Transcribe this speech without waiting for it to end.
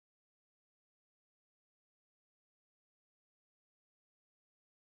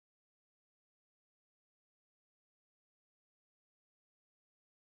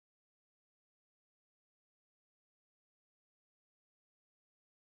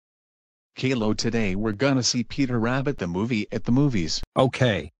Caillous, today we're gonna see Peter Rabbit the movie at the movies.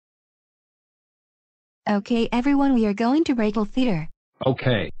 Okay. Okay everyone, we are going to Regal Theater.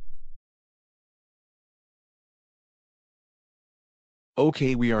 Okay.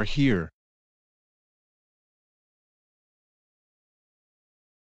 Okay, we are here.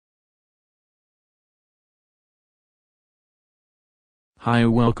 Hi,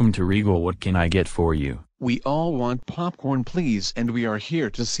 welcome to Regal. What can I get for you? We all want popcorn please, and we are here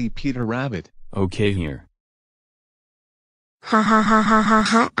to see Peter Rabbit. Okay, here. Ha ha ha ha ha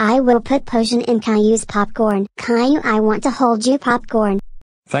ha, I will put Potion in Caillou's popcorn. Caillou, I want to hold you popcorn.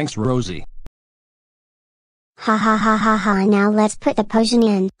 Thanks, Rosie. Ha ha ha ha ha, now let's put the potion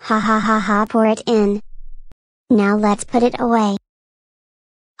in. Ha ha ha ha, pour it in. Now let's put it away.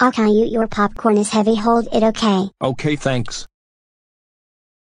 Ah, Caillou, your popcorn is heavy, hold it, okay? Okay, thanks.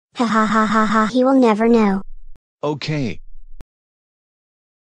 Ha ha ha ha ha, he will never know. Okay.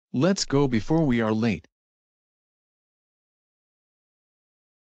 Let's go before we are late.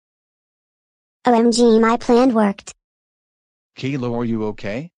 OMG, my plan worked. Caillous, are you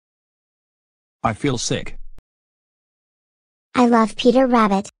okay? I feel sick. I love Peter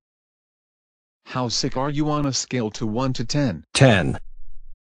Rabbit. How sick are you on a scale to 1 to 10? 10.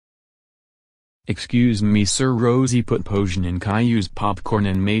 Excuse me, sir. Rosie put Potion in Caillou's popcorn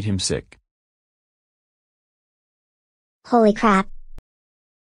and made him sick. Holy crap.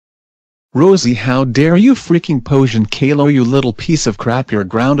 Rosie, how dare you freaking Potion Caillous, you little piece of crap, you're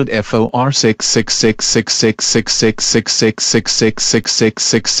grounded. FOR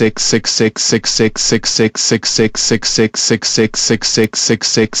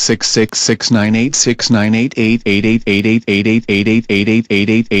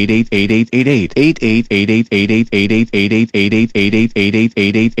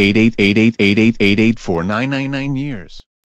for 999 years.